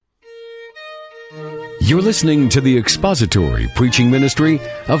You're listening to the expository preaching ministry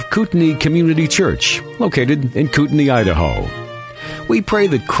of Kootenai Community Church, located in Kootenai, Idaho. We pray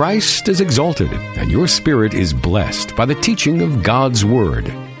that Christ is exalted and your spirit is blessed by the teaching of God's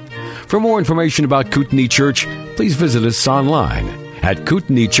Word. For more information about Kootenai Church, please visit us online at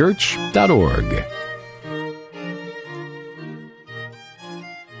kootenaichurch.org.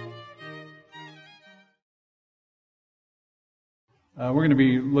 We're going to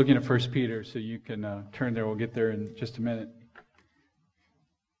be looking at 1 Peter, so you can turn there. We'll get there in just a minute.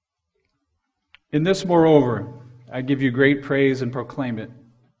 In this, moreover, I give you great praise and proclaim it.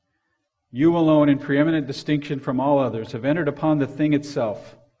 You alone, in preeminent distinction from all others, have entered upon the thing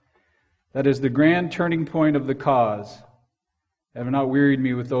itself. That is the grand turning point of the cause. Have not wearied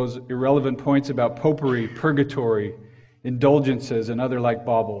me with those irrelevant points about popery, purgatory, indulgences, and other like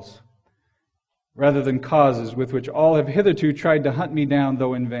baubles, rather than causes with which all have hitherto tried to hunt me down,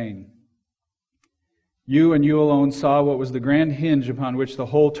 though in vain. You and you alone saw what was the grand hinge upon which the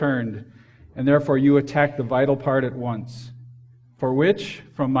whole turned, and therefore you attacked the vital part at once, for which,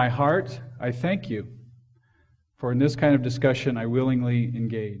 from my heart, I thank you. For in this kind of discussion I willingly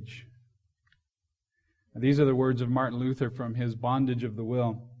engage. And these are the words of Martin Luther from his Bondage of the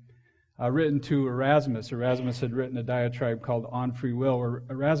Will, written to Erasmus. Erasmus had written a diatribe called On Free Will, where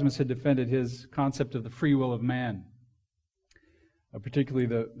Erasmus had defended his concept of the free will of man, particularly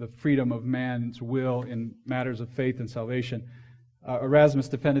the freedom of man's will in matters of faith and salvation. Erasmus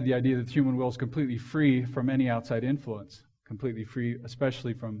defended the idea that the human will is completely free from any outside influence, completely free,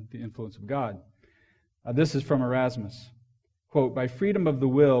 especially from the influence of God. This is from Erasmus. Quote, by freedom of the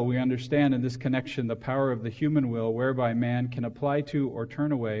will, we understand in this connection the power of the human will whereby man can apply to or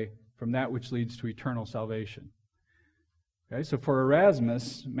turn away from that which leads to eternal salvation. Okay, so for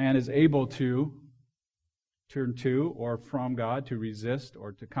Erasmus, man is able to turn to or from God, to resist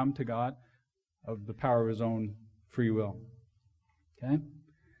or to come to God of the power of his own free will. Okay?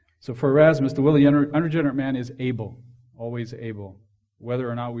 So for Erasmus, the will of the unregenerate man is able, always able. Whether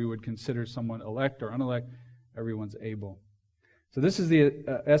or not we would consider someone elect or unelect, everyone's able. So this is the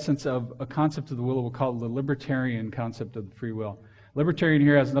essence of a concept of the will we'll call the libertarian concept of the free will. Libertarian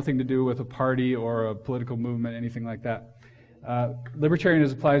here has nothing to do with a party or a political movement, anything like that. Libertarian,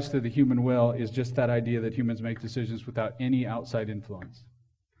 as applies to the human will, is just that idea that humans make decisions without any outside influence.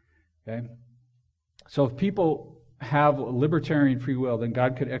 Okay? So if people have a libertarian free will, then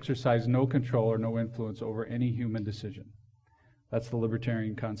God could exercise no control or no influence over any human decision. That's the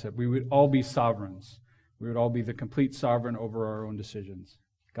libertarian concept. We would all be sovereigns. We would all be the complete sovereign over our own decisions.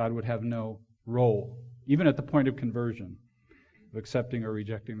 God would have no role, even at the point of conversion, of accepting or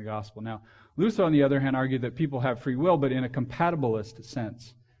rejecting the gospel. Now, Luther, on the other hand, argued that people have free will, but in a compatibilist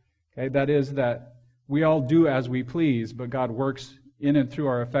sense. Okay, that is that we all do as we please, but God works in and through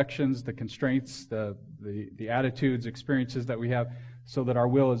our affections, the constraints, the attitudes, experiences that we have, so that our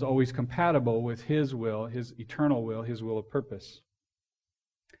will is always compatible with His will, His eternal will, His will of purpose.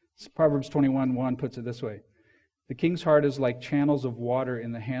 Proverbs 21:1 puts it this way: the king's heart is like channels of water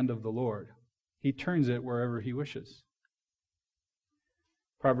in the hand of the Lord. He turns it wherever He wishes.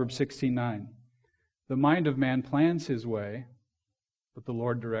 Proverbs 16:9. The mind of man plans his way, but the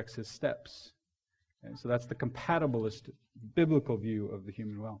Lord directs his steps. Okay, so that's the compatibilist biblical view of the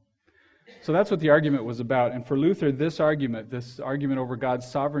human will. So that's what the argument was about. And for Luther, this argument over God's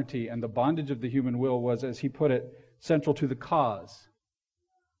sovereignty and the bondage of the human will was, as he put it, central to the cause.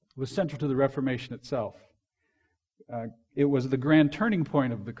 It was central to the Reformation itself. It was the grand turning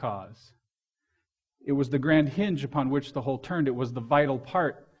point of the cause. It was the grand hinge upon which the whole turned. It was the vital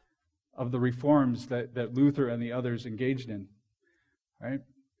part of the reforms that Luther and the others engaged in. Right?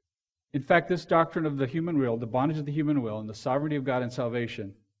 In fact, this doctrine of the human will, the bondage of the human will, and the sovereignty of God in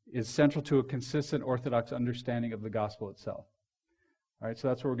salvation is central to a consistent orthodox understanding of the gospel itself. All right, so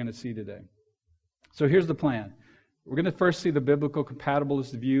that's what we're going to see today. So here's the plan. We're going to first see the biblical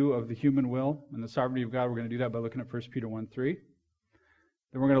compatibilist view of the human will and the sovereignty of God. We're going to do that by looking at 1 Peter 1:3.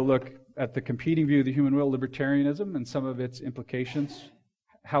 Then we're going to look at the competing view of the human will, libertarianism, and some of its implications,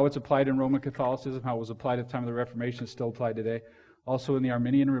 how it's applied in Roman Catholicism, how it was applied at the time of the Reformation, is still applied today. Also in the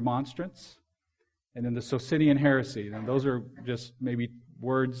Arminian Remonstrance, and in the Socinian heresy. And those are just maybe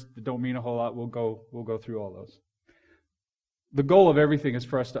words that don't mean a whole lot. We'll go through all those. The goal of everything is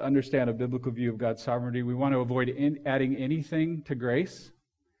for us to understand a biblical view of God's sovereignty. We want to avoid adding anything to grace.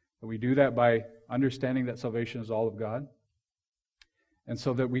 And we do that by understanding that salvation is all of God. And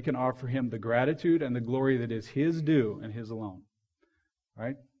so that we can offer Him the gratitude and the glory that is His due and His alone. All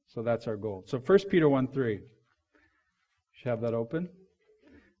right? So that's our goal. So 1 Peter 1:3. Should have that open.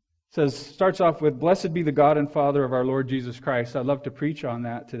 It starts off with, "Blessed be the God and Father of our Lord Jesus Christ." I'd love to preach on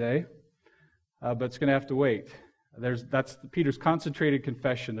that today. but it's going to have to wait. That's Peter's concentrated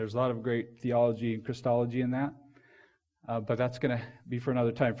confession. There's a lot of great theology and Christology in that, but that's going to be for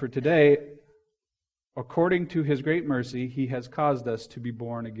another time. For today, according to His great mercy, He has caused us to be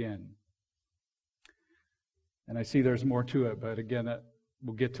born again. And I see there's more to it, but again,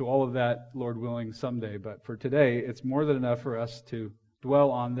 we'll get to all of that, Lord willing, someday. But for today, it's more than enough for us to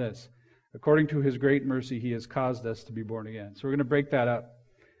dwell on this. According to His great mercy, He has caused us to be born again. So we're going to break that up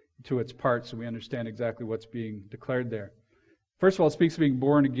to its parts so we understand exactly what's being declared there. First of all, it speaks of being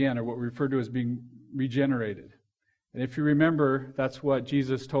born again, or what we refer to as being regenerated. And if you remember, that's what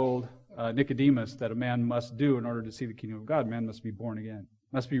Jesus told Nicodemus that a man must do in order to see the kingdom of God. Man must be born again,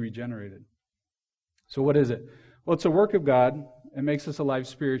 must be regenerated. So what is it? Well, it's a work of God. It makes us alive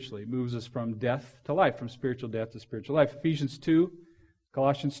spiritually. It moves us from death to life, from spiritual death to spiritual life. Ephesians 2,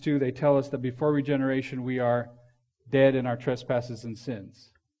 Colossians 2, they tell us that before regeneration we are dead in our trespasses and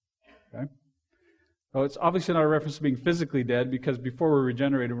sins. Okay? Well, it's obviously not a reference to being physically dead, because before we're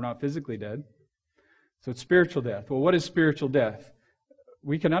regenerated, we're not physically dead. So it's spiritual death. Well, what is spiritual death?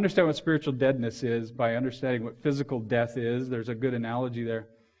 We can understand what spiritual deadness is by understanding what physical death is. There's a good analogy there.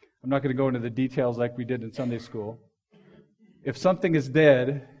 I'm not going to go into the details like we did in Sunday school. If something is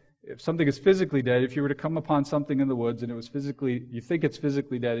dead, if something is physically dead, if you were to come upon something in the woods and it was physically, you think it's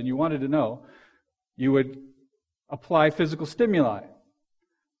physically dead and you wanted to know, you would apply physical stimuli.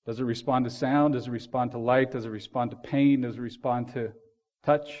 Does it respond to sound? Does it respond to light? Does it respond to pain? Does it respond to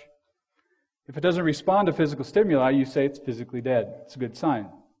touch? If it doesn't respond to physical stimuli, you say it's physically dead. It's a good sign.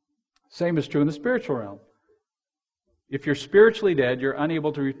 Same is true in the spiritual realm. If you're spiritually dead, you're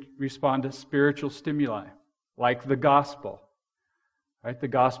unable to respond to spiritual stimuli, like the gospel. Right? The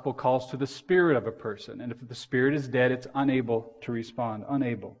gospel calls to the spirit of a person, and if the spirit is dead, it's unable to respond.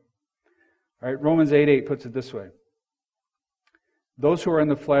 Unable. All right? Romans 8:8 puts it this way: those who are in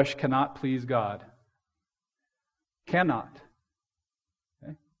the flesh cannot please God. Cannot.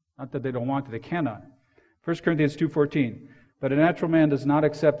 Okay? Not that they don't want to, they cannot. 1 Corinthians 2:14. But a natural man does not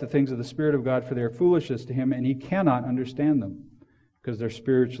accept the things of the Spirit of God, for they are foolishness to him, and he cannot understand them, because they're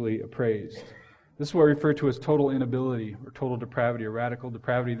spiritually appraised. This is what we refer to as total inability, or total depravity, or radical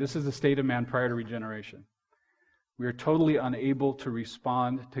depravity. This is the state of man prior to regeneration. We are totally unable to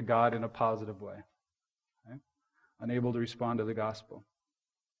respond to God in a positive way. Okay? Unable to respond to the gospel.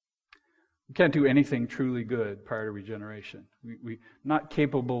 We can't do anything truly good prior to regeneration. We're not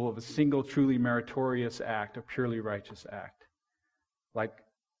capable of a single truly meritorious act, a purely righteous act, like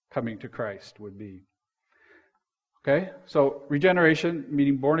coming to Christ would be. Okay? So regeneration,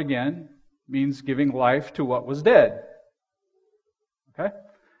 meaning born again, means giving life to what was dead. Okay?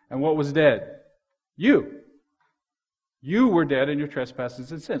 And what was dead? You. You were dead in your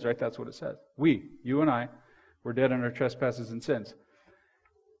trespasses and sins, right? That's what it says. We, you and I, were dead in our trespasses and sins.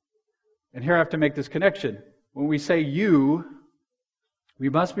 And here I have to make this connection. When we say you, we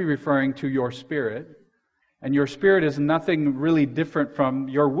must be referring to your spirit. And your spirit is nothing really different from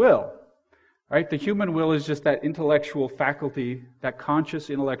your will. Right? The human will is just that intellectual faculty, that conscious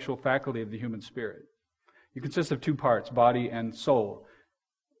intellectual faculty of the human spirit. It consists of two parts, body and soul,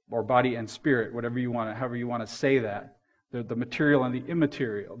 or body and spirit, however you want to say that. The material and the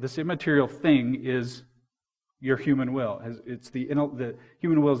immaterial. This immaterial thing is your human will. It's the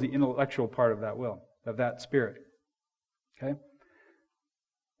human will is the intellectual part of that will, of that spirit. Okay?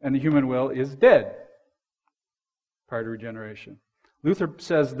 And the human will is dead prior to regeneration. Luther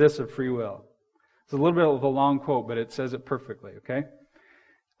says this of free will. It's a little bit of a long quote, but it says it perfectly, okay?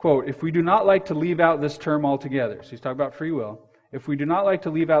 Quote, if we do not like to leave out this term altogether, so he's talking about free will, if we do not like to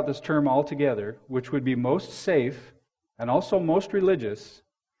leave out this term altogether, which would be most safe and also most religious,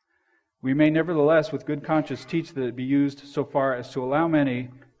 we may nevertheless with good conscience teach that it be used so far as to allow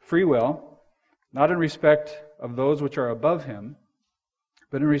many free will, not in respect of those which are above him,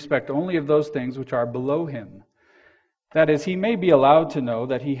 but in respect only of those things which are below him. That is, he may be allowed to know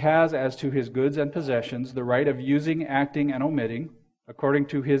that he has, as to his goods and possessions, the right of using, acting, and omitting according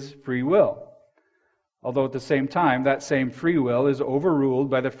to his free will. Although at the same time, that same free will is overruled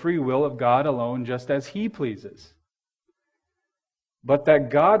by the free will of God alone, just as he pleases. But that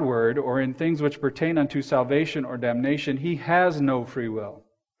Godward, or in things which pertain unto salvation or damnation, he has no free will,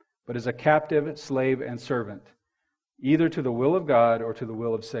 but is a captive, slave, and servant, either to the will of God or to the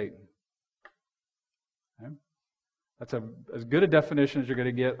will of Satan. Okay? That's as good a definition as you're going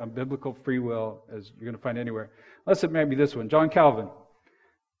to get on biblical free will as you're going to find anywhere. Unless it might be this one. John Calvin,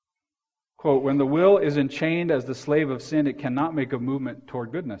 quote, when the will is enchained as the slave of sin, it cannot make a movement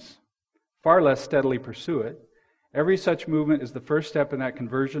toward goodness, far less steadily pursue it. Every such movement is the first step in that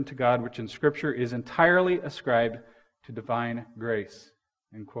conversion to God, which in Scripture is entirely ascribed to divine grace,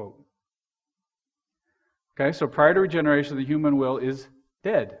 end quote. Okay, so prior to regeneration, the human will is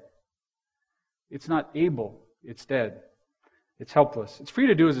dead. It's not able. It's dead. It's helpless. It's free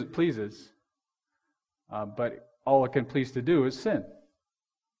to do as it pleases, but all it can please to do is sin.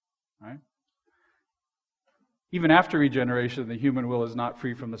 Right? Even after regeneration, the human will is not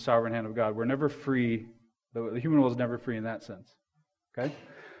free from the sovereign hand of God. We're never free. The human will is never free in that sense. Okay?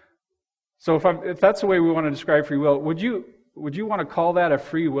 So if that's the way we want to describe free will, would you want to call that a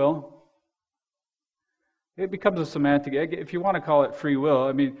free will? It becomes a semantic. If you want to call it free will,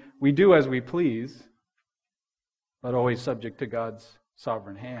 I mean, we do as we please, but always subject to God's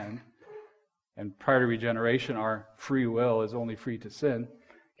sovereign hand. And prior to regeneration, our free will is only free to sin.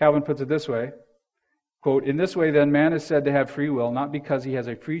 Calvin puts it this way, quote, "In this way, then, man is said to have free will, not because he has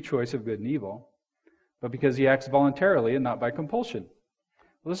a free choice of good and evil, but because he acts voluntarily and not by compulsion."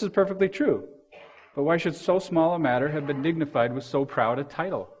 Well, this is perfectly true. But why should so small a matter have been dignified with so proud a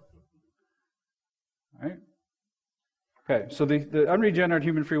title? Right? Okay, so the unregenerate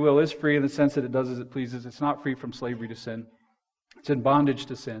human free will is free in the sense that it does as it pleases. It's not free from slavery to sin. It's in bondage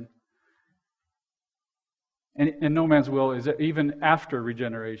to sin. And no man's will is, even after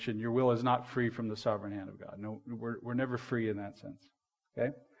regeneration, your will is not free from the sovereign hand of God. No, we're never free in that sense. Okay?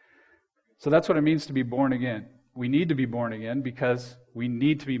 So that's what it means to be born again. We need to be born again because we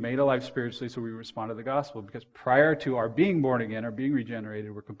need to be made alive spiritually so we respond to the gospel. Because prior to our being born again or being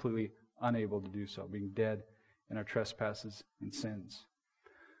regenerated, we're completely unable to do so, being dead in our trespasses and sins.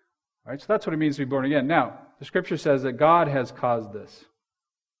 All right, so that's what it means to be born again. Now, the Scripture says that God has caused this.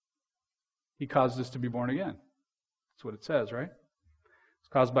 He caused us to be born again. That's what it says, right? It's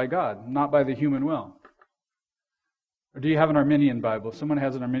caused by God, not by the human will. Or do you have an Arminian Bible? If someone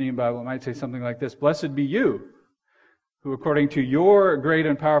has an Arminian Bible, it might say something like this: "Blessed be you, who according to your great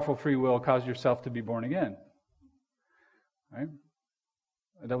and powerful free will caused yourself to be born again." Right?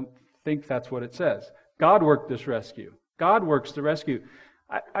 I don't think that's what it says. God worked this rescue. God works the rescue.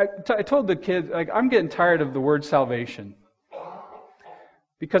 I told the kids, I'm getting tired of the word salvation.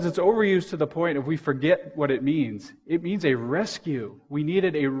 Because it's overused to the point of we forget what it means. It means a rescue. We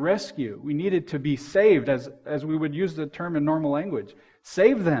needed a rescue. We needed to be saved, as we would use the term in normal language.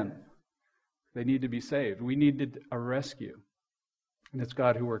 Save them. They need to be saved. We needed a rescue. And it's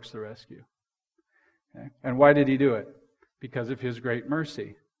God who works the rescue. Okay? And why did He do it? Because of His great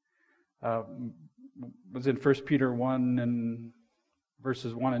mercy. Was in 1 Peter 1 and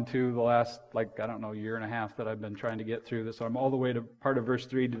verses 1 and 2, the last, year and a half that I've been trying to get through this. So I'm all the way to part of verse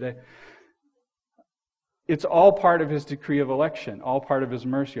 3 today. It's all part of His decree of election, all part of His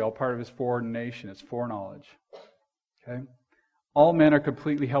mercy, all part of His foreordination, His foreknowledge. Okay? All men are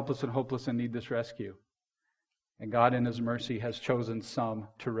completely helpless and hopeless and need this rescue. And God in His mercy has chosen some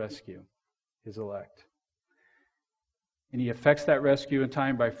to rescue His elect. And He effects that rescue in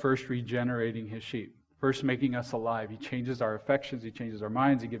time by first regenerating His sheep. First making us alive. He changes our affections. He changes our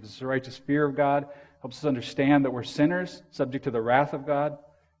minds. He gives us a righteous fear of God. Helps us understand that we're sinners, subject to the wrath of God,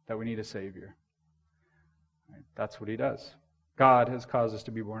 that we need a Savior. Right? That's what He does. God has caused us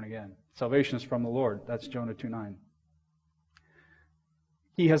to be born again. Salvation is from the Lord. That's Jonah 2:9.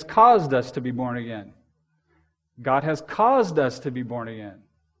 He has caused us to be born again. God has caused us to be born again.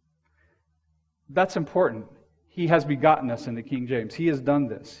 That's important. He has begotten us in the King James. He has done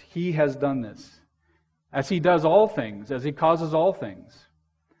this. He has done this. As He does all things, as He causes all things.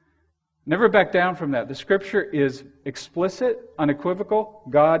 Never back down from that. The Scripture is explicit, unequivocal.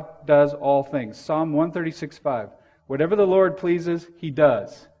 God does all things. Psalm 136:5. Whatever the Lord pleases, He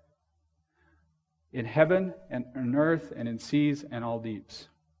does. In heaven and on earth and in seas and all deeps.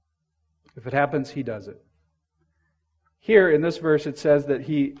 If it happens, He does it. Here in this verse it says that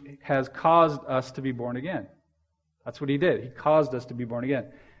He has caused us to be born again. That's what He did. He caused us to be born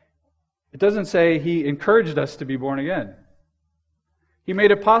again. It doesn't say He encouraged us to be born again. He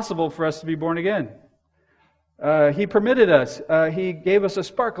made it possible for us to be born again. He permitted us. He gave us a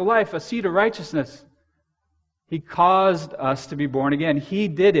spark of life, a seed of righteousness. He caused us to be born again. He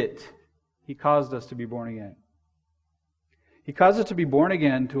did it. He caused us to be born again. He caused us to be born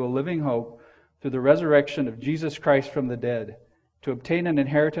again to a living hope through the resurrection of Jesus Christ from the dead, to obtain an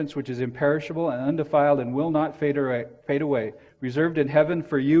inheritance which is imperishable and undefiled and will not fade away, reserved in heaven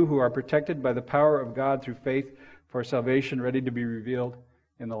for you who are protected by the power of God through faith for salvation ready to be revealed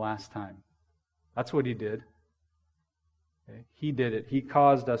in the last time. That's what He did. Okay? He did it. He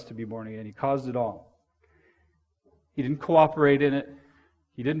caused us to be born again. He caused it all. He didn't cooperate in it.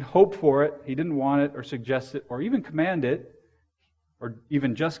 He didn't hope for it. He didn't want it or suggest it or even command it or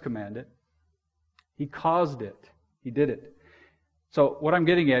even just command it. He caused it. He did it. So what I'm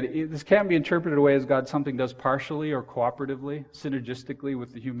getting at, this can't be interpreted away as God something does partially or cooperatively, synergistically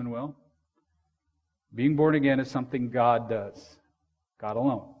with the human will. Being born again is something God does. God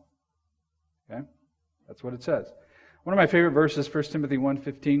alone. Okay? That's what it says. One of my favorite verses, 1 Timothy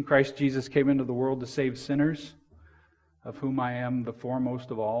 1:15, Christ Jesus came into the world to save sinners, of whom I am the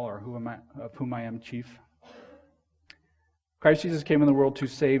foremost of all, or of whom I am chief. Christ Jesus came in the world to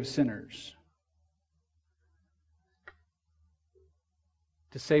save sinners.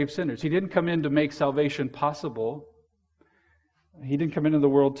 To save sinners. He didn't come in to make salvation possible. He didn't come into the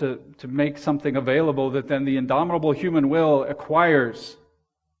world to make something available that then the indomitable human will acquires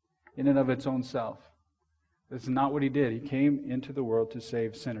in and of its own self. That's not what He did. He came into the world to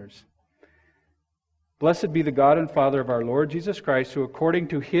save sinners. Blessed be the God and Father of our Lord Jesus Christ, who according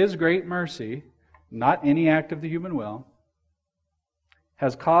to His great mercy, not any act of the human will,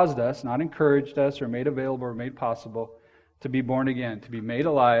 has caused us, not encouraged us or made available or made possible, to be born again, to be made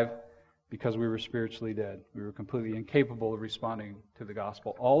alive because we were spiritually dead. We were completely incapable of responding to the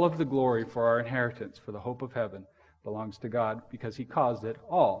gospel. All of the glory for our inheritance, for the hope of heaven, belongs to God because He caused it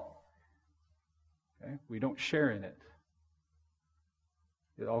all. Okay? We don't share in it.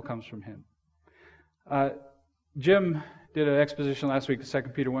 It all comes from Him. Jim did an exposition last week of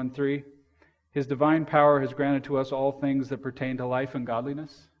 2 Peter 1:3. His divine power has granted to us all things that pertain to life and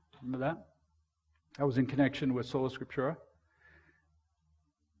godliness. Remember that? That was in connection with Sola Scriptura.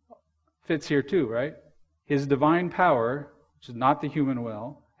 Fits here too, right? His divine power, which is not the human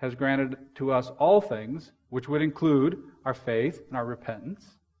will, has granted to us all things, which would include our faith and our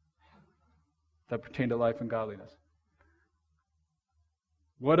repentance, that pertain to life and godliness.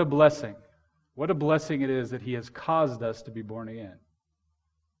 What a blessing. What a blessing it is that He has caused us to be born again.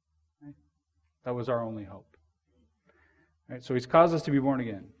 Right? That was our only hope. Right? So He's caused us to be born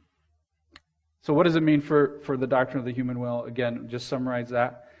again. So what does it mean for the doctrine of the human will? Again, just summarize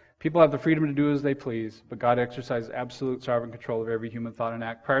that. People have the freedom to do as they please, but God exercises absolute sovereign control of every human thought and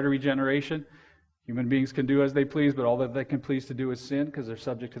act. Prior to regeneration, human beings can do as they please, but all that they can please to do is sin because they're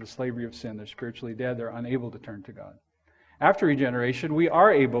subject to the slavery of sin. They're spiritually dead. They're unable to turn to God. After regeneration, we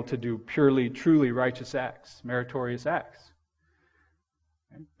are able to do purely, truly righteous acts, meritorious acts,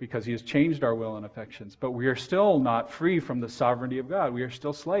 okay? Because He has changed our will and affections. But we are still not free from the sovereignty of God. We are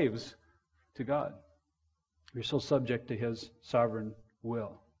still slaves to God. We're still subject to His sovereign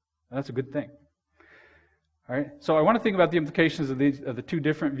will. And that's a good thing. All right. So I want to think about the implications of the two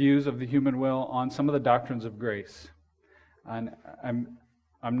different views of the human will on some of the doctrines of grace. And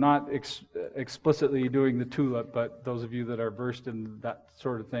I'm not explicitly doing the tulip, but those of you that are versed in that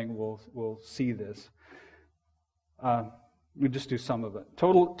sort of thing will see this. We just do some of it.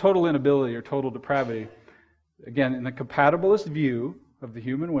 Total inability or total depravity. Again, in the compatibilist view of the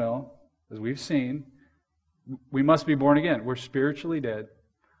human will, as we've seen, we must be born again. We're spiritually dead.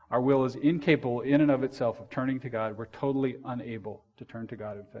 Our will is incapable in and of itself of turning to God. We're totally unable to turn to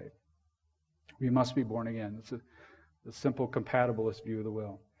God in faith. We must be born again. It's the simple compatibilist view of the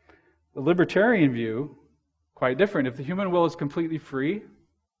will. The libertarian view, quite different. If the human will is completely free,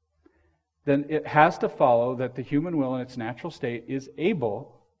 then it has to follow that the human will in its natural state is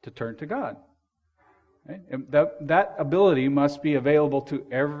able to turn to God. Right? And that ability must be available to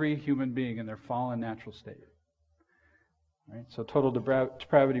every human being in their fallen natural state. Right? So total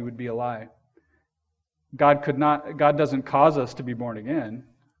depravity would be a lie. God doesn't cause us to be born again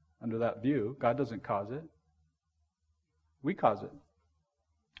under that view. God doesn't cause it. We cause it.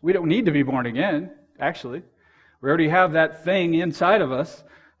 We don't need to be born again, actually. We already have that thing inside of us,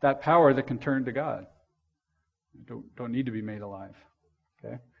 that power that can turn to God. We don't need to be made alive.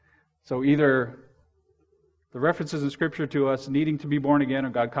 Okay? So either the references in Scripture to us needing to be born again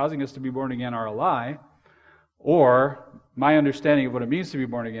or God causing us to be born again are a lie, or my understanding of what it means to be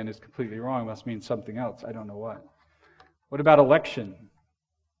born again is completely wrong. It must mean something else. I don't know what. What about election?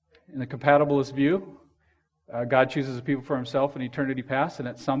 In the compatibilist view, God chooses a people for Himself in eternity past, and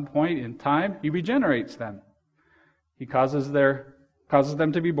at some point in time, He regenerates them. He causes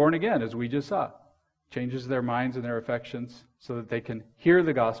them to be born again, as we just saw. Changes their minds and their affections so that they can hear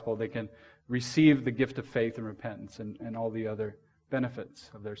the gospel, they can receive the gift of faith and repentance and all the other benefits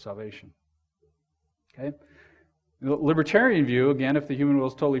of their salvation. Okay? The libertarian view, again, if the human will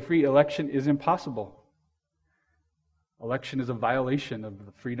is totally free, election is impossible. Election is a violation of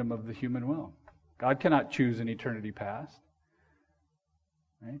the freedom of the human will. God cannot choose an eternity past.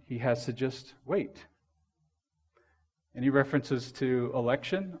 Right? He has to just wait. Any references to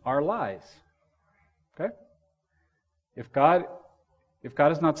election are lies. Okay? If God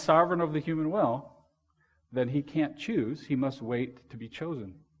is not sovereign over the human will, then He can't choose. He must wait to be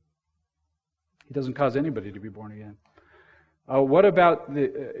chosen. He doesn't cause anybody to be born again. What about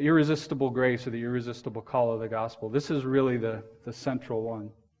the irresistible grace or the irresistible call of the gospel? This is really the central one.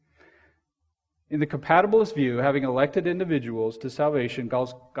 In the compatibilist view, having elected individuals to salvation,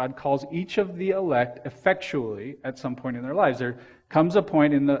 God calls each of the elect effectually at some point in their lives. There comes a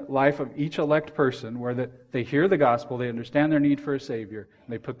point in the life of each elect person where they hear the gospel, they understand their need for a Savior,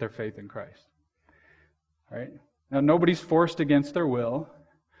 and they put their faith in Christ. Right? Now, nobody's forced against their will.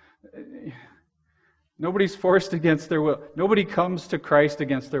 Nobody's forced against their will. Nobody comes to Christ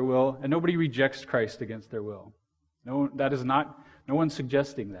against their will, and nobody rejects Christ against their will. No one's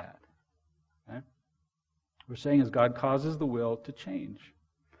suggesting that. Okay? What we're saying is God causes the will to change.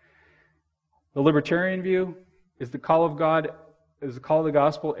 The libertarian view, is the call of the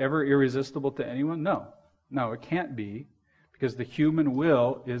gospel ever irresistible to anyone? No, it can't be, because the human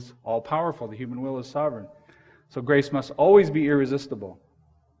will is all-powerful. The human will is sovereign. So grace must always be irresistible.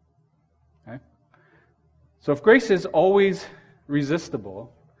 Okay? So if grace is always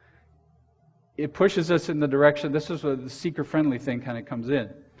resistible, it pushes us in the direction, this is where the seeker-friendly thing kind of comes in.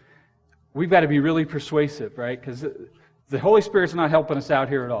 We've got to be really persuasive, right? Because the Holy Spirit's not helping us out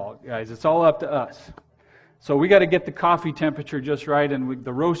here at all, guys. It's all up to us. So we got to get the coffee temperature just right and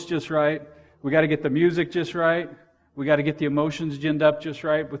the roast just right. We got to get the music just right. We got to get the emotions ginned up just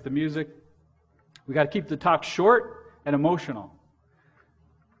right with the music. We got to keep the talk short and emotional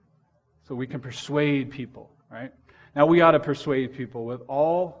so we can persuade people, right? Now we ought to persuade people with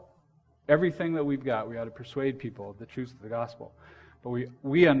everything that we've got. We ought to persuade people of the truth of the gospel. But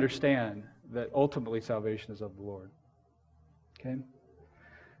we understand that ultimately salvation is of the Lord. Okay?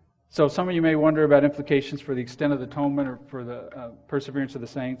 So some of you may wonder about implications for the extent of the atonement or for the perseverance of the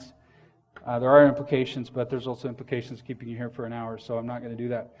saints. There are implications, but there's also implications keeping you here for an hour, so I'm not going to do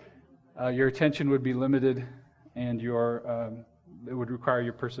that. Your attention would be limited, and it would require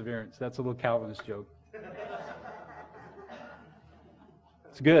your perseverance. That's a little Calvinist joke.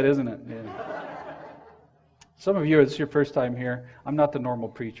 It's good, isn't it? Yeah. Some of you, it's your first time here. I'm not the normal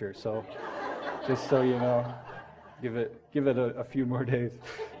preacher, so just so you know, give it a few more days,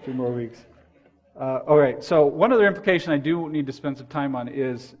 a few more weeks. All right, so one other implication I do need to spend some time on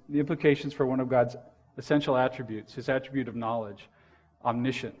is the implications for one of God's essential attributes, his attribute of knowledge,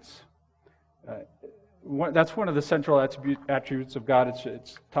 omniscience. That's one of the central attributes of God.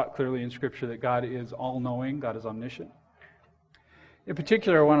 It's taught clearly in Scripture that God is all-knowing, God is omniscient. In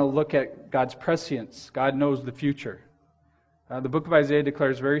particular, I want to look at God's prescience. God knows the future. The book of Isaiah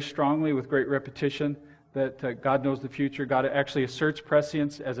declares very strongly, with great repetition, that God knows the future. God actually asserts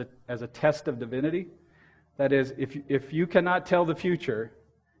prescience as a test of divinity. That is, if you cannot tell the future,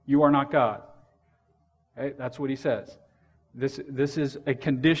 you are not God. Okay? That's what he says. This is a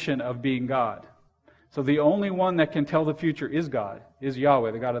condition of being God. So the only one that can tell the future is God, is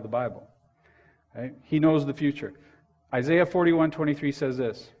Yahweh, the God of the Bible. Okay? He knows the future. Isaiah 41:23 says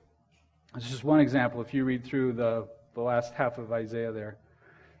this. It's just one example. If you read through the last half of Isaiah there.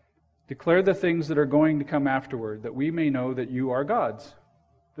 Declare the things that are going to come afterward, that we may know that you are God's.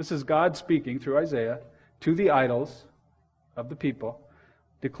 This is God speaking through Isaiah to the idols of the people.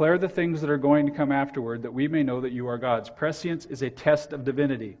 Declare the things that are going to come afterward, that we may know that you are God's. Prescience is a test of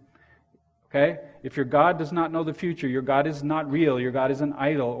divinity. Okay? If your God does not know the future, your God is not real, your God is an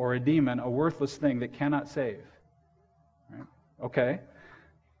idol or a demon, a worthless thing that cannot save. Right? Okay?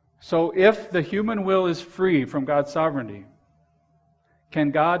 So if the human will is free from God's sovereignty,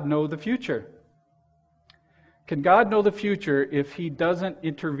 can God know the future? Can God know the future if he doesn't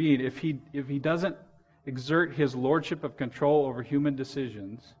intervene, if he doesn't exert his lordship of control over human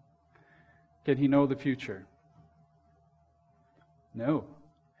decisions? Can he know the future? No.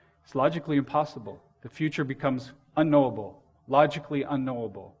 It's logically impossible. The future becomes unknowable, logically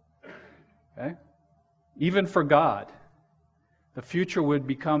unknowable. Okay? Even for God, the future would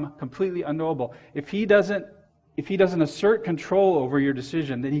become completely unknowable. If he doesn't assert control over your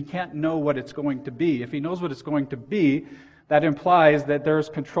decision, then he can't know what it's going to be. If he knows what it's going to be, that implies that there is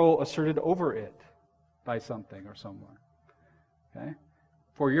control asserted over it by something or someone. Okay?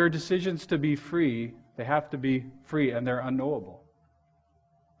 For your decisions to be free, they have to be free and they're unknowable.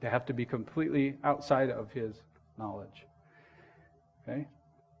 They have to be completely outside of his knowledge. Okay?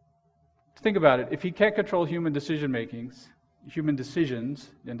 Think about it. If he can't control human decisions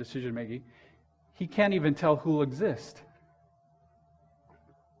and decision-making, he can't even tell who will exist.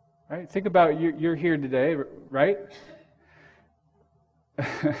 Right? Think about you're here today, right?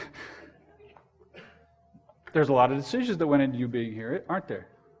 There's a lot of decisions that went into you being here, aren't there?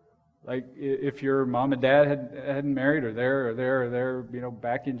 Like if your mom and dad hadn't married, or they're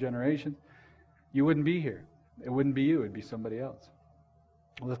back in generations, you wouldn't be here. It wouldn't be you, it'd be somebody else.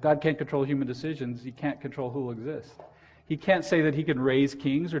 Well, if God can't control human decisions, he can't control who will exist. He can't say that he can raise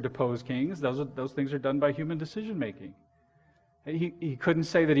kings or depose kings. Those things are done by human decision-making. He couldn't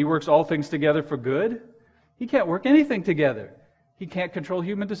say that he works all things together for good. He can't work anything together. He can't control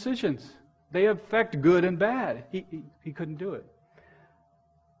human decisions. They affect good and bad. He couldn't do it.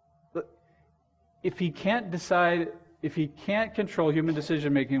 But if he can't control human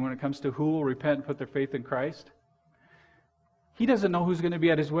decision making when it comes to who will repent and put their faith in Christ, he doesn't know who's going to be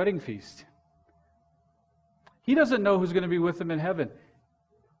at his wedding feast. He doesn't know who's going to be with him in heaven.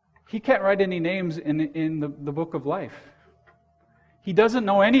 He can't write any names in the book of life. He doesn't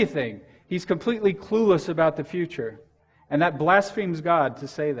know anything. He's completely clueless about the future. And that blasphemes God to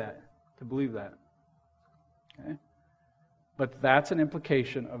say that, to believe that. Okay? But that's an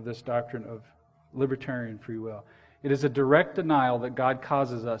implication of this doctrine of libertarian free will. It is a direct denial that God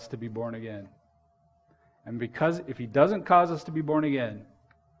causes us to be born again. And because if He doesn't cause us to be born again,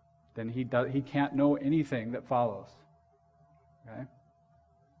 then He can't know anything that follows.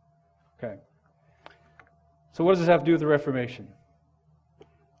 Okay. So what does this have to do with the Reformation?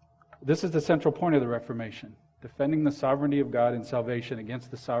 This is the central point of the Reformation, defending the sovereignty of God in salvation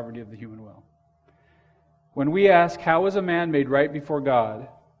against the sovereignty of the human will. When we ask, how is a man made right before God?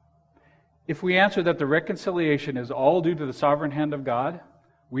 If we answer that the reconciliation is all due to the sovereign hand of God,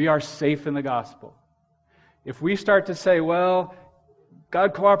 we are safe in the gospel. If we start to say, well,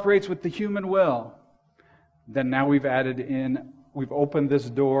 God cooperates with the human will, then now we've opened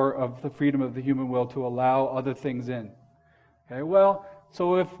this door of the freedom of the human will to allow other things in. Okay, well,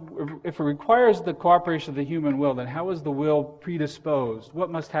 so if it requires the cooperation of the human will, then how is the will predisposed?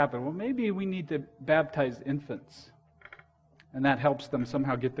 What must happen? Well, maybe we need to baptize infants, and that helps them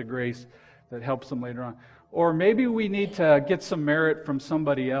somehow get the grace that helps them later on. Or maybe we need to get some merit from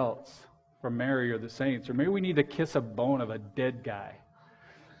somebody else, from Mary or the saints, or maybe we need to kiss a bone of a dead guy.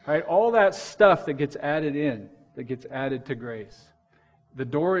 Right? All that stuff that gets added in, that gets added to grace. The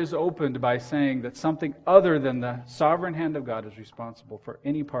door is opened by saying that something other than the sovereign hand of God is responsible for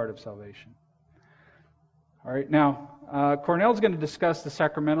any part of salvation. All right, now, Cornell's going to discuss the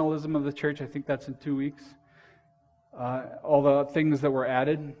sacramentalism of the church. I think that's in 2 weeks. All the things that were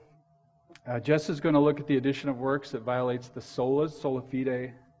added. Jess is going to look at the addition of works that violates the solas, sola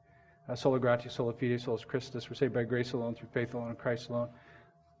fide, sola gratia, sola fide, solus Christus. We're saved by grace alone, through faith alone, in Christ alone.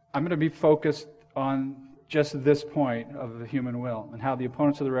 I'm going to be focused on just this point of the human will and how the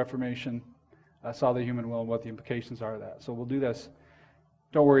opponents of the Reformation saw the human will and what the implications are of that. So we'll do this.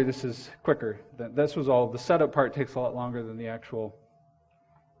 Don't worry, this is quicker. This was all. The setup part takes a lot longer than the actual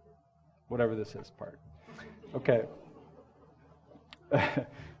whatever this is part. Okay.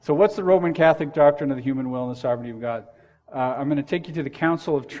 So what's the Roman Catholic doctrine of the human will and the sovereignty of God? I'm going to take you to the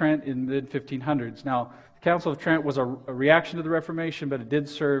Council of Trent in the mid-1500s. Now, the Council of Trent was a reaction to the Reformation, but it did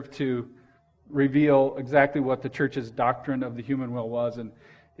serve to reveal exactly what the church's doctrine of the human will was, and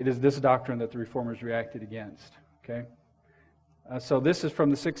it is this doctrine that the Reformers reacted against. Okay, so this is from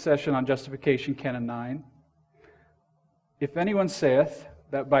the 6th session on justification, Canon 9. If anyone saith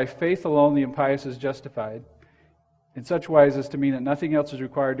that by faith alone the impious is justified, in such wise as to mean that nothing else is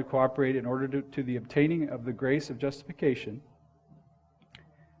required to cooperate in order to the obtaining of the grace of justification,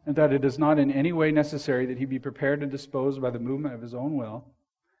 and that it is not in any way necessary that he be prepared and disposed by the movement of his own will,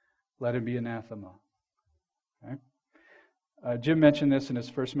 let him be anathema. Okay? Jim mentioned this in his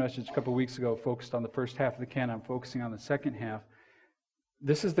first message a couple of weeks ago, focused on the first half of the canon. I'm focusing on the second half.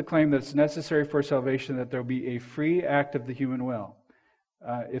 This is the claim that it's necessary for salvation that there will be a free act of the human will.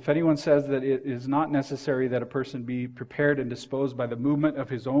 If anyone says that it is not necessary that a person be prepared and disposed by the movement of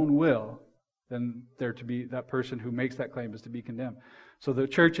his own will, then that person who makes that claim is to be condemned. So the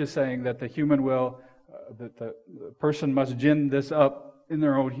church is saying that the human will, that the person must gin this up in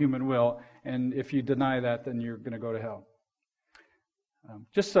their own human will, and if you deny that, then you're going to go to hell.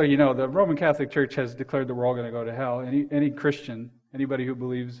 Just so you know, the Roman Catholic Church has declared that we're all going to go to hell. Any Christian, anybody who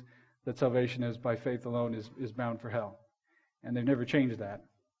believes that salvation is by faith alone is bound for hell. And they've never changed that.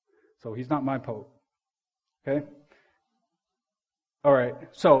 So he's not my pope. Okay? All right.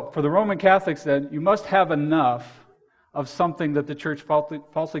 So for the Roman Catholics then, you must have enough of something that the church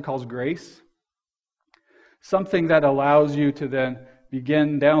falsely calls grace. Something that allows you to then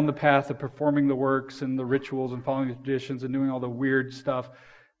begin down the path of performing the works and the rituals and following the traditions and doing all the weird stuff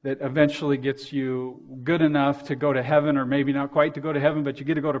that eventually gets you good enough to go to heaven, or maybe not quite to go to heaven, but you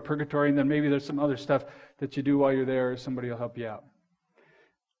get to go to purgatory, and then maybe there's some other stuff that you do while you're there, or somebody will help you out.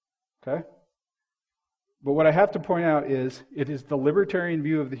 Okay? But what I have to point out is, it is the libertarian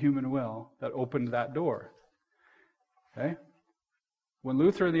view of the human will that opened that door. Okay? When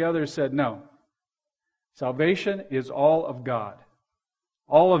Luther and the others said, no, salvation is all of God.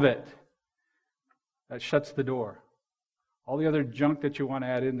 All of it. That shuts the door. All the other junk that you want to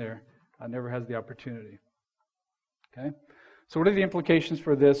add in there never has the opportunity. Okay? So what are the implications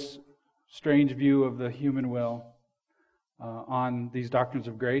for this strange view of the human will on these doctrines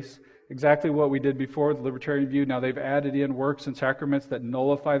of grace? Exactly what we did before, the libertarian view. Now they've added in works and sacraments that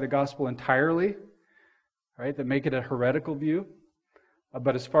nullify the gospel entirely, right? That make it a heretical view.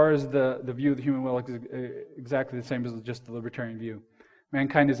 But as far as the view of the human will, it's exactly the same as just the libertarian view.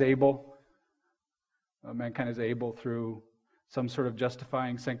 Mankind is able through some sort of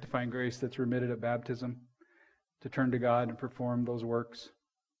justifying, sanctifying grace that's remitted at baptism to turn to God and perform those works.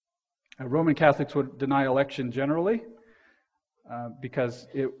 Roman Catholics would deny election generally because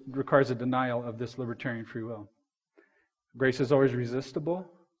it requires a denial of this libertarian free will. Grace is always resistible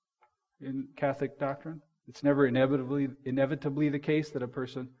in Catholic doctrine. It's never inevitably the case that a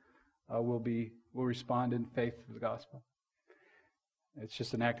person will respond in faith to the gospel. It's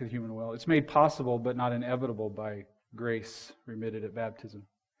just an act of the human will. It's made possible but not inevitable by grace remitted at baptism.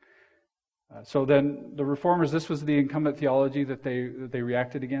 So then the Reformers, this was the incumbent theology that they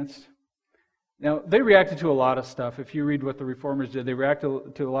reacted against. Now, they reacted to a lot of stuff. If you read what the Reformers did, they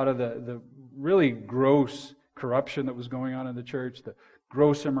reacted to a lot of the really gross corruption that was going on in the church, the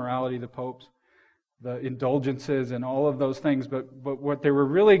gross immorality of the popes, the indulgences and all of those things. But what they were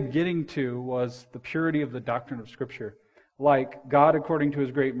really getting to was the purity of the doctrine of Scripture. Like, God, according to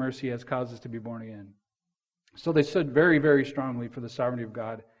His great mercy, has caused us to be born again. So they stood very, very strongly for the sovereignty of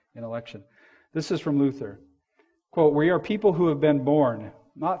God in election. This is from Luther. Quote, "We are people who have been born,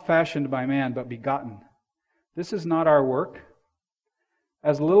 not fashioned by man, but begotten. This is not our work.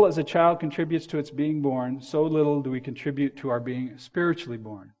 As little as a child contributes to its being born, so little do we contribute to our being spiritually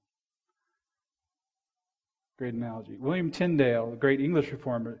born." Great analogy. William Tyndale, the great English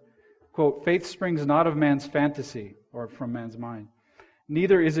reformer, quote, "Faith springs not of man's fantasy, or from man's mind.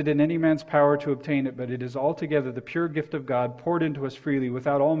 Neither is it in any man's power to obtain it, but it is altogether the pure gift of God, poured into us freely,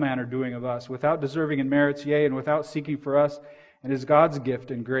 without all manner doing of us, without deserving in merits, yea, and without seeking for us, and is God's gift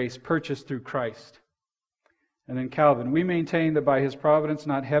and grace, purchased through Christ." And then Calvin, "We maintain that by His providence,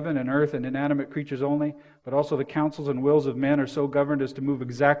 not heaven and earth and inanimate creatures only, but also the counsels and wills of men are so governed as to move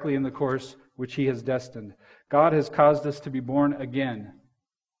exactly in the course which He has destined. God has caused us to be born again."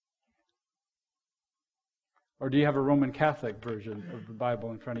 Or do you have a Roman Catholic version of the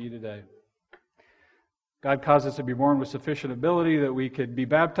Bible in front of you today? God caused us to be born with sufficient ability that we could be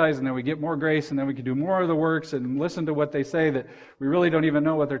baptized, and then we get more grace, and then we can do more of the works and listen to what they say that we really don't even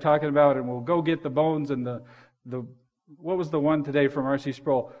know what they're talking about, and we'll go get the bones and the what was the one today from R.C.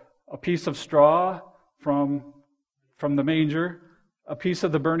 Sproul? A piece of straw from the manger, a piece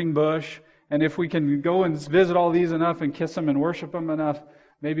of the burning bush, and if we can go and visit all these enough and kiss them and worship them enough,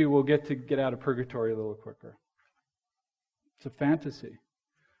 maybe we'll get out of purgatory a little quicker. It's a fantasy.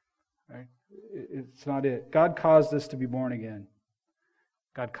 Right? It's not it. God caused us to be born again.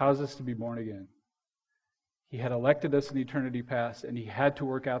 God caused us to be born again. He had elected us in eternity past, and He had to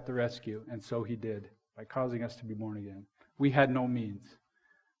work out the rescue, and so He did, by causing us to be born again. We had no means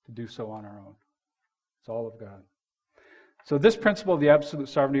to do so on our own. It's all of God. So this principle of the absolute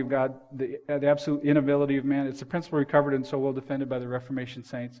sovereignty of God, the absolute inability of man, it's a principle recovered and so well defended by the Reformation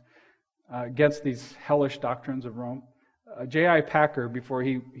saints against these hellish doctrines of Rome. J.I. Packer,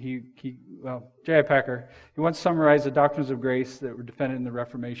 J.I. Packer, he once summarized the doctrines of grace that were defended in the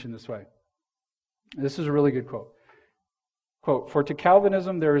Reformation this way. This is a really good quote. Quote, "For to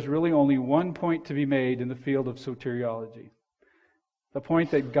Calvinism there is really only one point to be made in the field of soteriology. The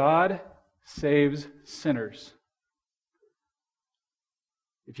point that God saves sinners.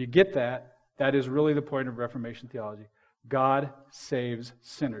 If you get that, that is really the point of Reformation theology. God saves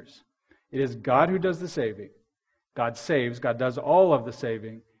sinners. It is God who does the saving. God saves, God does all of the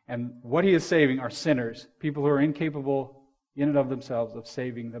saving, and what He is saving are sinners, people who are incapable in and of themselves of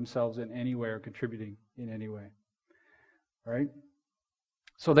saving themselves in any way or contributing in any way. All right?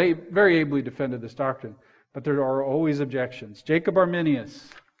 So they very ably defended this doctrine, but there are always objections. Jacob Arminius,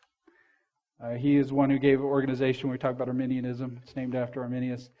 he is one who gave organization, when we talk about Arminianism, it's named after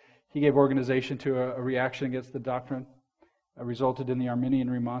Arminius. He gave organization to a reaction against the doctrine, resulted in the Arminian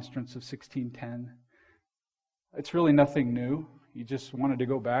Remonstrance of 1610. It's really nothing new. He just wanted to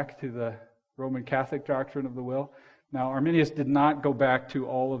go back to the Roman Catholic doctrine of the will. Now, Arminius did not go back to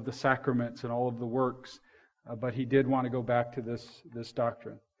all of the sacraments and all of the works, but he did want to go back to this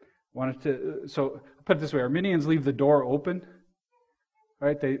doctrine. So put it this way: Arminians leave the door open.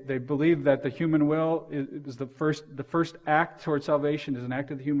 Right? They believe that the human will is the first act toward salvation is an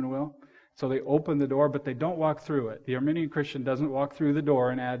act of the human will. So they open the door, but they don't walk through it. The Arminian Christian doesn't walk through the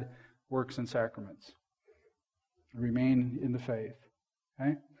door and add works and sacraments. Remain in the faith.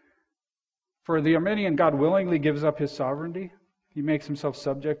 Okay? For the Arminian, God willingly gives up His sovereignty. He makes Himself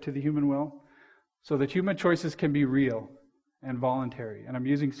subject to the human will so that human choices can be real and voluntary. And I'm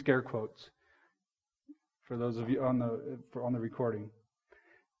using scare quotes for those of you on the recording.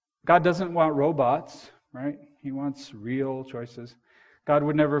 God doesn't want robots, right? He wants real choices. God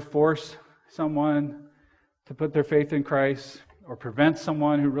would never force someone to put their faith in Christ or prevent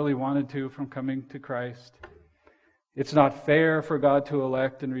someone who really wanted to from coming to Christ. It's not fair for God to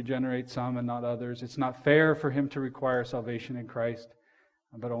elect and regenerate some and not others. It's not fair for Him to require salvation in Christ,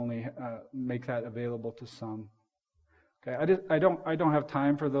 but only make that available to some. Okay, I don't have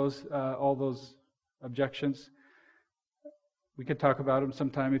time for those all those objections. We could talk about them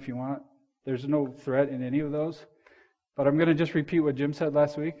sometime if you want. There's no threat in any of those. But I'm going to just repeat what Jim said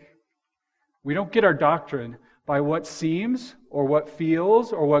last week. We don't get our doctrine by what seems or what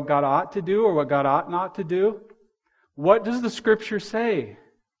feels or what God ought to do or what God ought not to do. What does the Scripture say?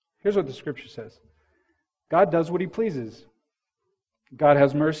 Here's what the Scripture says. God does what He pleases. God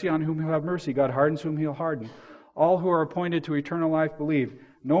has mercy on whom He'll have mercy. God hardens whom He'll harden. All who are appointed to eternal life believe.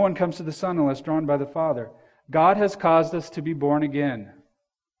 No one comes to the Son unless drawn by the Father. God has caused us to be born again.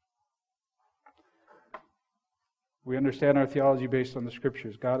 We understand our theology based on the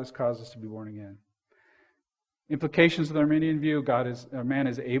Scriptures. God has caused us to be born again. Implications of the Arminian view: man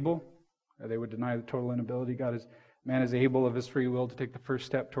is able. They would deny the total inability. Man is able of his free will to take the first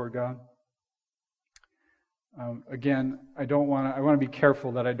step toward God. Again, I want to be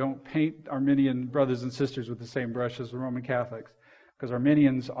careful that I don't paint Arminian brothers and sisters with the same brush as the Roman Catholics, because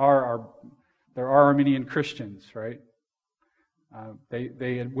Arminians there are Arminian Christians, right?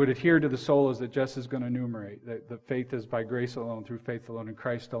 They would adhere to the solas that Jess is going to enumerate. That faith is by grace alone, through faith alone, in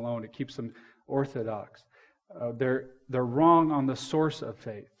Christ alone. It keeps them orthodox. They're wrong on the source of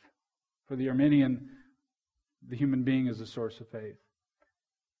faith. For the Arminian, the human being is the source of faith.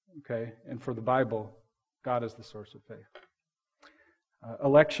 Okay, and for the Bible, God is the source of faith.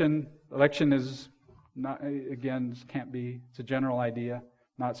 Election is not, again, can't be. It's a general idea,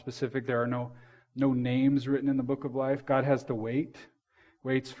 not specific. There are no names written in the book of life. God has to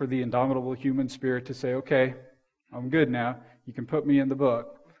waits for the indomitable human spirit to say, okay, I'm good now. You can put me in the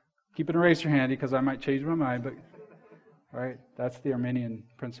book. Keep it and raise your handy because I might change my mind. But right, that's the Arminian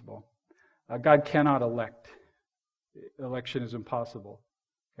principle. God cannot elect. Election is impossible.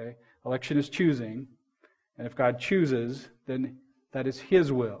 Okay, election is choosing, and if God chooses, then that is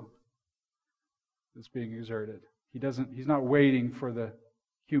His will that's being exerted. He's not waiting for the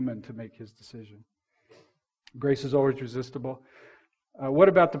human to make his decision. Grace is always resistible. What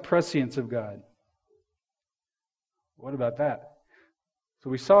about the prescience of God? What about that? So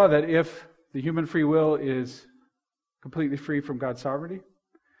we saw that if the human free will is completely free from God's sovereignty,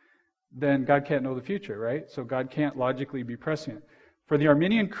 then God can't know the future, right? So God can't logically be prescient. For the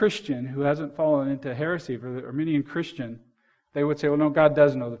Arminian Christian who hasn't fallen into heresy, for the Arminian Christian, they would say, well, no, God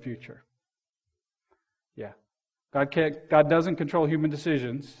does know the future. Yeah. God doesn't control human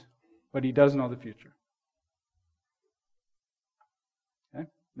decisions, but He does know the future. Okay?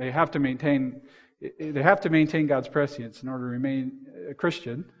 They have to maintain God's prescience in order to remain a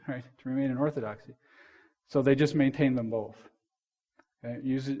Christian, right? To remain in orthodoxy. So they just maintain them both. Okay?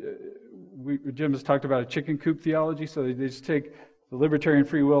 Jim has talked about a chicken coop theology, so they just take the libertarian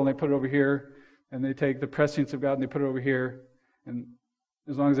free will and they put it over here, and they take the prescience of God and they put it over here, and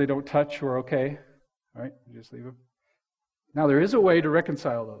as long as they don't touch, we're okay. All right, just leave them. Now there is a way to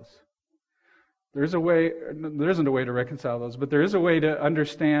reconcile those. There isn't a way to reconcile those, but there is a way to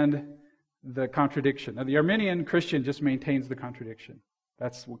understand the contradiction. Now the Arminian Christian just maintains the contradiction.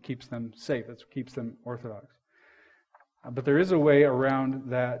 That's what keeps them safe. That's what keeps them orthodox. But there is a way around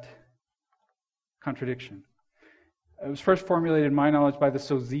that contradiction. It was first formulated, in my knowledge, by the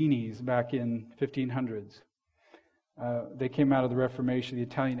Socinis back in 1500s. They came out of the Reformation, the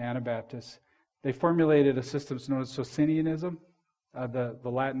Italian Anabaptists. They formulated a system known as Socinianism. The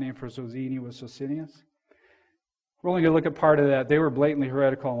Latin name for Socini was Socinius. We're only going to look at part of that. They were blatantly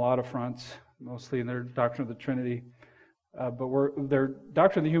heretical on a lot of fronts, mostly in their doctrine of the Trinity. But their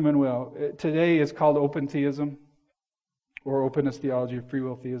doctrine of the human will today is called open theism, or openness theology, or free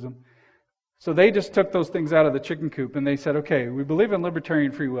will theism. So they just took those things out of the chicken coop and they said, okay, we believe in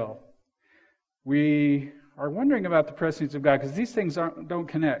libertarian free will. We are wondering about the prescience of God because these things don't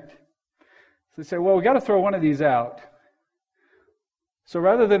connect. So they say, well, we got to throw one of these out. So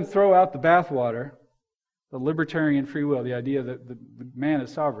rather than throw out the bathwater, the libertarian free will, the idea that the man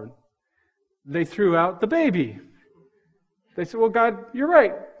is sovereign, they threw out the baby. They said, well, God, you're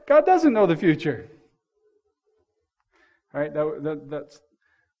right. God doesn't know the future. All right, that's...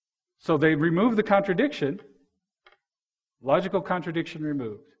 So they removed the contradiction, logical contradiction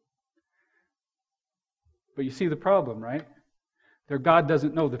removed. But you see the problem, right? Their God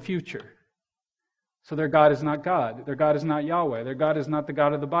doesn't know the future. So their God is not God. Their God is not Yahweh. Their God is not the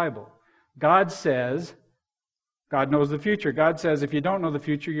God of the Bible. God says, God knows the future. God says, if you don't know the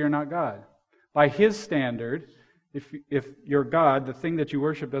future, you're not God. By His standard, if your God, the thing that you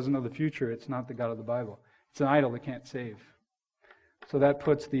worship, doesn't know the future, it's not the God of the Bible. It's an idol that can't save. So that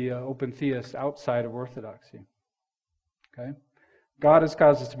puts the open theist outside of orthodoxy. Okay? God has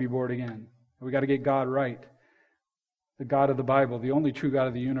caused us to be born again. We got to get God right. The God of the Bible, the only true God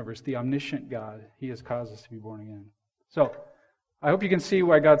of the universe, the omniscient God, He has caused us to be born again. So, I hope you can see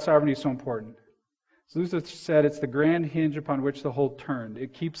why God's sovereignty is so important. As Luther said, it's the grand hinge upon which the whole turned.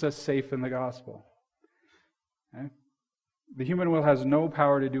 It keeps us safe in the gospel. Okay? The human will has no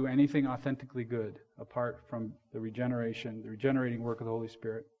power to do anything authentically good apart from the regenerating work of the Holy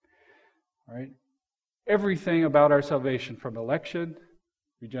Spirit. All right? Everything about our salvation, from election,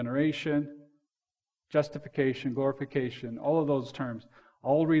 regeneration, justification, glorification, all of those terms,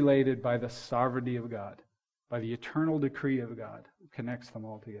 all related by the sovereignty of God, by the eternal decree of God, connects them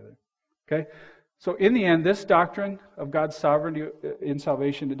all together. Okay? So in the end, this doctrine of God's sovereignty in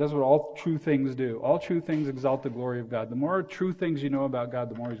salvation, it does what all true things do. All true things exalt the glory of God. The more true things you know about God,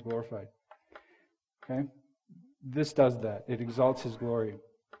 the more He's glorified. Okay? This does that. It exalts His glory.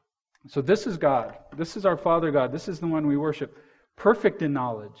 So this is God. This is our Father God. This is the one we worship. Perfect in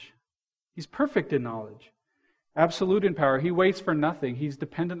knowledge. He's perfect in knowledge. Absolute in power. He waits for nothing. He's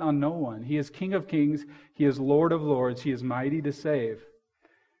dependent on no one. He is King of kings. He is Lord of lords. He is mighty to save.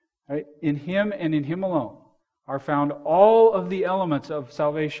 Right? In Him and in Him alone are found all of the elements of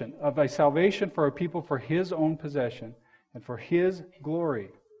salvation, of a salvation for a people for His own possession and for His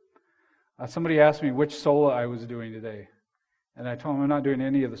glory. Somebody asked me which sola I was doing today. And I told them I'm not doing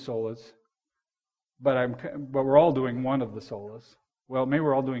any of the solas, but we're all doing one of the solas. Well, maybe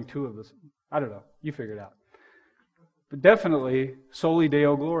we're all doing two of this. I don't know. You figure it out. But definitely, Soli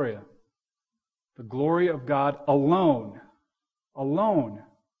Deo Gloria. The glory of God alone. Alone.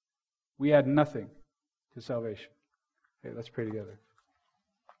 We add nothing to salvation. Okay, let's pray together.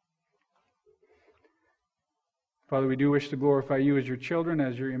 Father, we do wish to glorify You as Your children,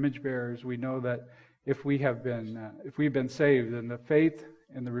 as Your image bearers. We know that if we've been saved, then the faith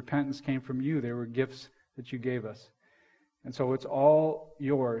and the repentance came from You. They were gifts that You gave us. And so it's all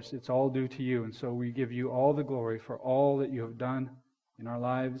Yours. It's all due to You. And so we give You all the glory for all that You have done in our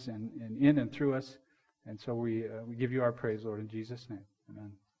lives and in and through us. And so we give You our praise, Lord, in Jesus' name.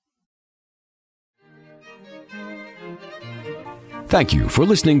 Amen. Thank you for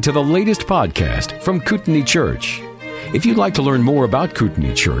listening to the latest podcast from Kootenai Church. If you'd like to learn more about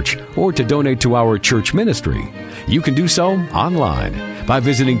Kootenai Church or to donate to our church ministry, you can do so online by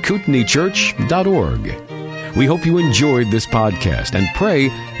visiting kootenaichurch.org. We hope you enjoyed this podcast and pray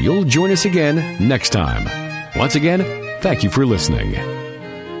you'll join us again next time. Once again, thank you for listening.